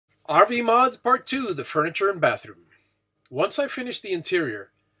RV Mods Part 2, the furniture and bathroom. Once I finished the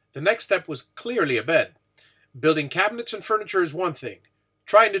interior, the next step was clearly a bed. Building cabinets and furniture is one thing.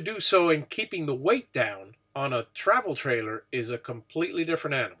 Trying to do so and keeping the weight down on a travel trailer is a completely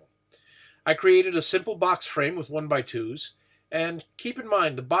different animal. I created a simple box frame with 1x2s, and keep in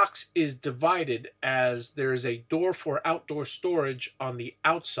mind the box is divided as there is a door for outdoor storage on the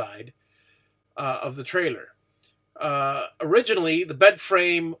outside of the trailer. Originally, the bed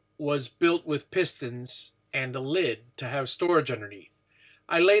frame was built with pistons and a lid to have storage underneath.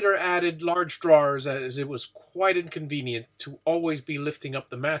 I later added large drawers as it was quite inconvenient to always be lifting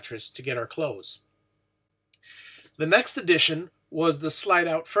up the mattress to get our clothes. The next addition was the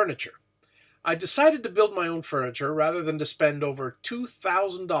slide-out furniture. I decided to build my own furniture rather than to spend over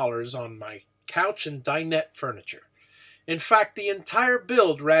 $2,000 on my couch and dinette furniture. In fact, the entire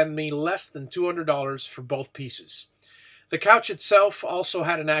build ran me less than $200 for both pieces. The couch itself also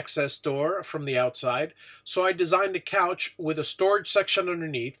had an access door from the outside, so I designed a couch with a storage section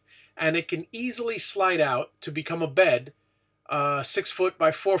underneath, and it can easily slide out to become a bed, 6 foot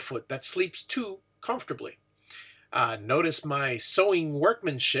by 4 foot, that sleeps two comfortably. Notice my sewing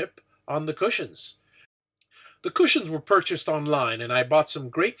workmanship on the cushions. The cushions were purchased online, and I bought some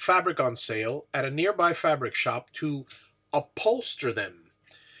great fabric on sale at a nearby fabric shop to upholster them.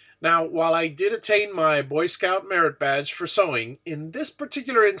 Now, while I did attain my Boy Scout merit badge for sewing, in this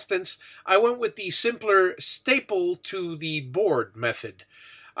particular instance, I went with the simpler staple to the board method.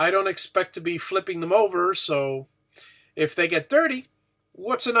 I don't expect to be flipping them over, so if they get dirty,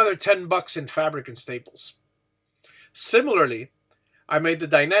 what's another $10 in fabric and staples? Similarly, I made the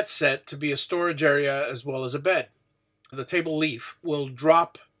dinette set to be a storage area as well as a bed. The table leaf will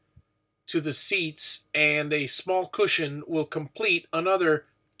drop to the seats, and a small cushion will complete another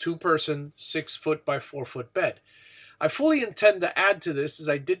two-person, 6 foot by 4 foot bed. I fully intend to add to this as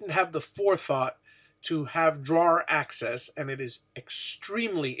I didn't have the forethought to have drawer access, and it is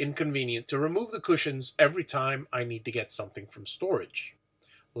extremely inconvenient to remove the cushions every time I need to get something from storage.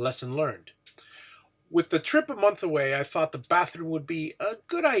 Lesson learned. With the trip a month away, I thought the bathroom would be a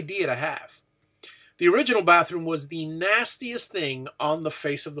good idea to have. The original bathroom was the nastiest thing on the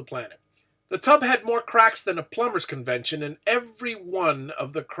face of the planet. The tub had more cracks than a plumber's convention, and every one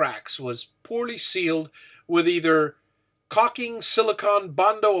of the cracks was poorly sealed with either caulking, silicone,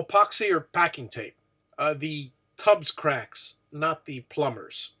 Bondo epoxy, or packing tape. The tub's cracks, not the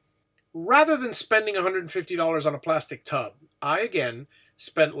plumber's. Rather than spending $150 on a plastic tub, I again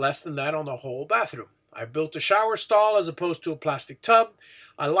spent less than that on the whole bathroom. I built a shower stall as opposed to a plastic tub.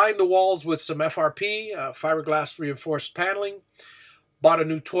 I lined the walls with some FRP, fiberglass reinforced paneling, bought a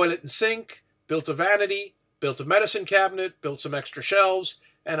new toilet and sink, built a vanity, built a medicine cabinet, built some extra shelves,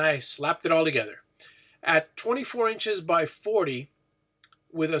 and I slapped it all together. At 24 inches by 40,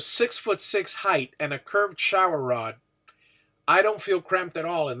 with a 6'6" height and a curved shower rod, I don't feel cramped at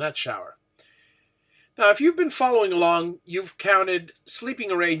all in that shower. Now, if you've been following along, you've counted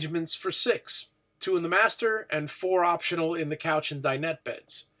sleeping arrangements for 6, 2 in the master and 4 optional in the couch and dinette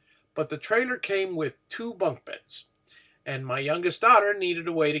beds. But the trailer came with 2 bunk beds, and my youngest daughter needed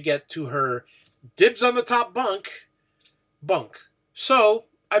a way to get to her dibs on the top bunk. So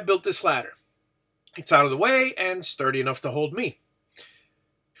I built this ladder. It's out of the way and sturdy enough to hold me.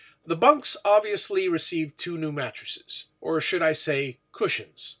 The bunks obviously received 2 new mattresses, or should I say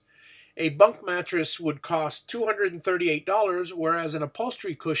cushions. A bunk mattress would cost $238, whereas an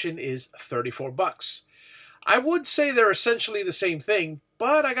upholstery cushion is $34. I would say they're essentially the same thing,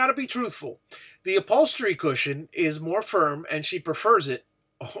 but I gotta be truthful. The upholstery cushion is more firm, and she prefers it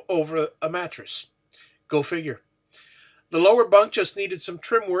over a mattress. Go figure. The lower bunk just needed some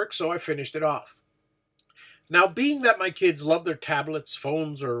trim work, so I finished it off. Now, being that my kids love their tablets,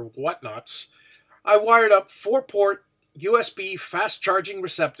 phones, or whatnots, I wired up 4-port USB fast-charging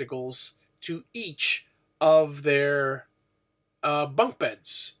receptacles to each of their bunk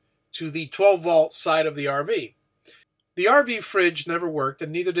beds to the 12-volt side of the RV. The RV fridge never worked,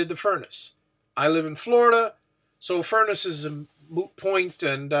 and neither did the furnace. I live in Florida, so a furnace is a moot point,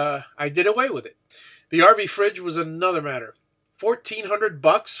 and I did away with it. The RV fridge was another matter.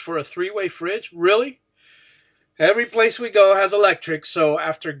 $1,400 for a 3-way fridge? Really? Every place we go has electric, so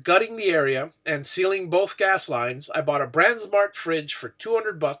after gutting the area and sealing both gas lines, I bought a brand smart fridge for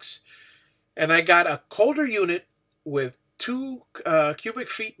 $200, and I got a colder unit with 2 cubic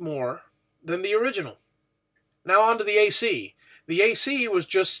feet more than the original. Now on to the AC. The AC was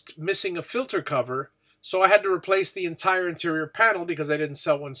just missing a filter cover, so I had to replace the entire interior panel because I didn't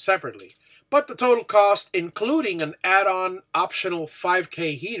sell one separately. But the total cost, including an add-on optional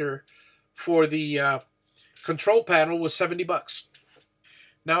 5K heater for the control panel, was $70.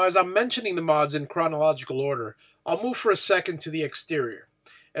 Now, as I'm mentioning the mods in chronological order, I'll move for a second to the exterior.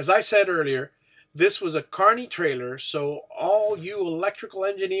 As I said earlier, this was a Carney trailer, so all you electrical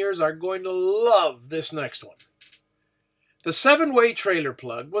engineers are going to love this next one. The 7-way trailer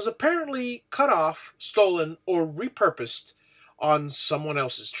plug was apparently cut off, stolen, or repurposed on someone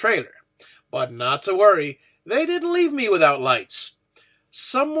else's trailer. But not to worry, they didn't leave me without lights.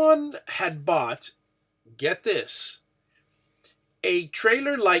 Someone had bought, get this, a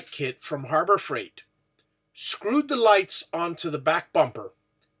trailer light kit from Harbor Freight, screwed the lights onto the back bumper,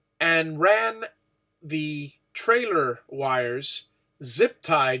 and ran the trailer wires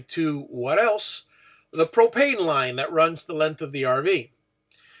zip-tied to, what else? The propane line that runs the length of the RV.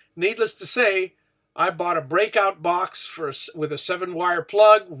 Needless to say, I bought a breakout box with a 7-wire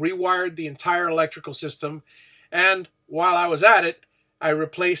plug, rewired the entire electrical system, and while I was at it, I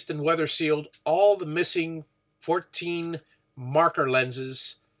replaced and weather sealed all the missing 14 marker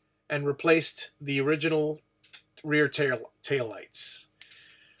lenses and replaced the original rear tail lights.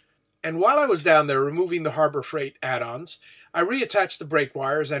 And while I was down there removing the Harbor Freight add-ons, I reattached the brake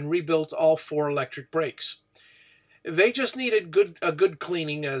wires and rebuilt all 4 electric brakes. They just needed a good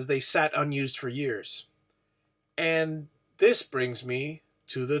cleaning as they sat unused for years. And this brings me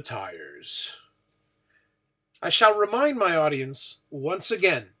to the tires. I shall remind my audience once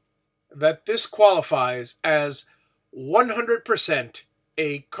again that this qualifies as 100%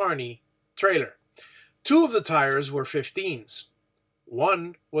 a Carney trailer. 2 of the tires were 15s.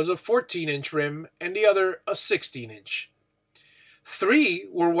 One was a 14-inch rim and the other a 16-inch. 3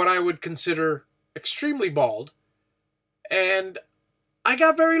 were what I would consider extremely bald, and I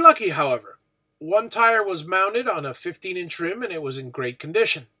got very lucky, however. One tire was mounted on a 15-inch rim and it was in great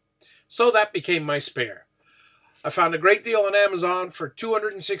condition, so that became my spare. I found a great deal on Amazon for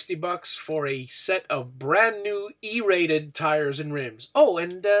 $260 for a set of brand new E-rated tires and rims. Oh,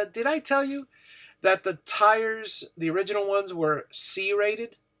 and did I tell you that the tires, the original ones, were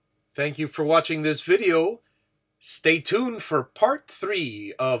C-rated? Thank you for watching this video. Stay tuned for part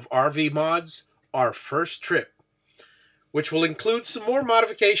 3 of RV Mods, Our First Trip, which will include some more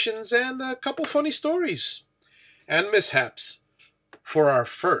modifications and a couple funny stories and mishaps for our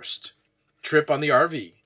first trip on the RV.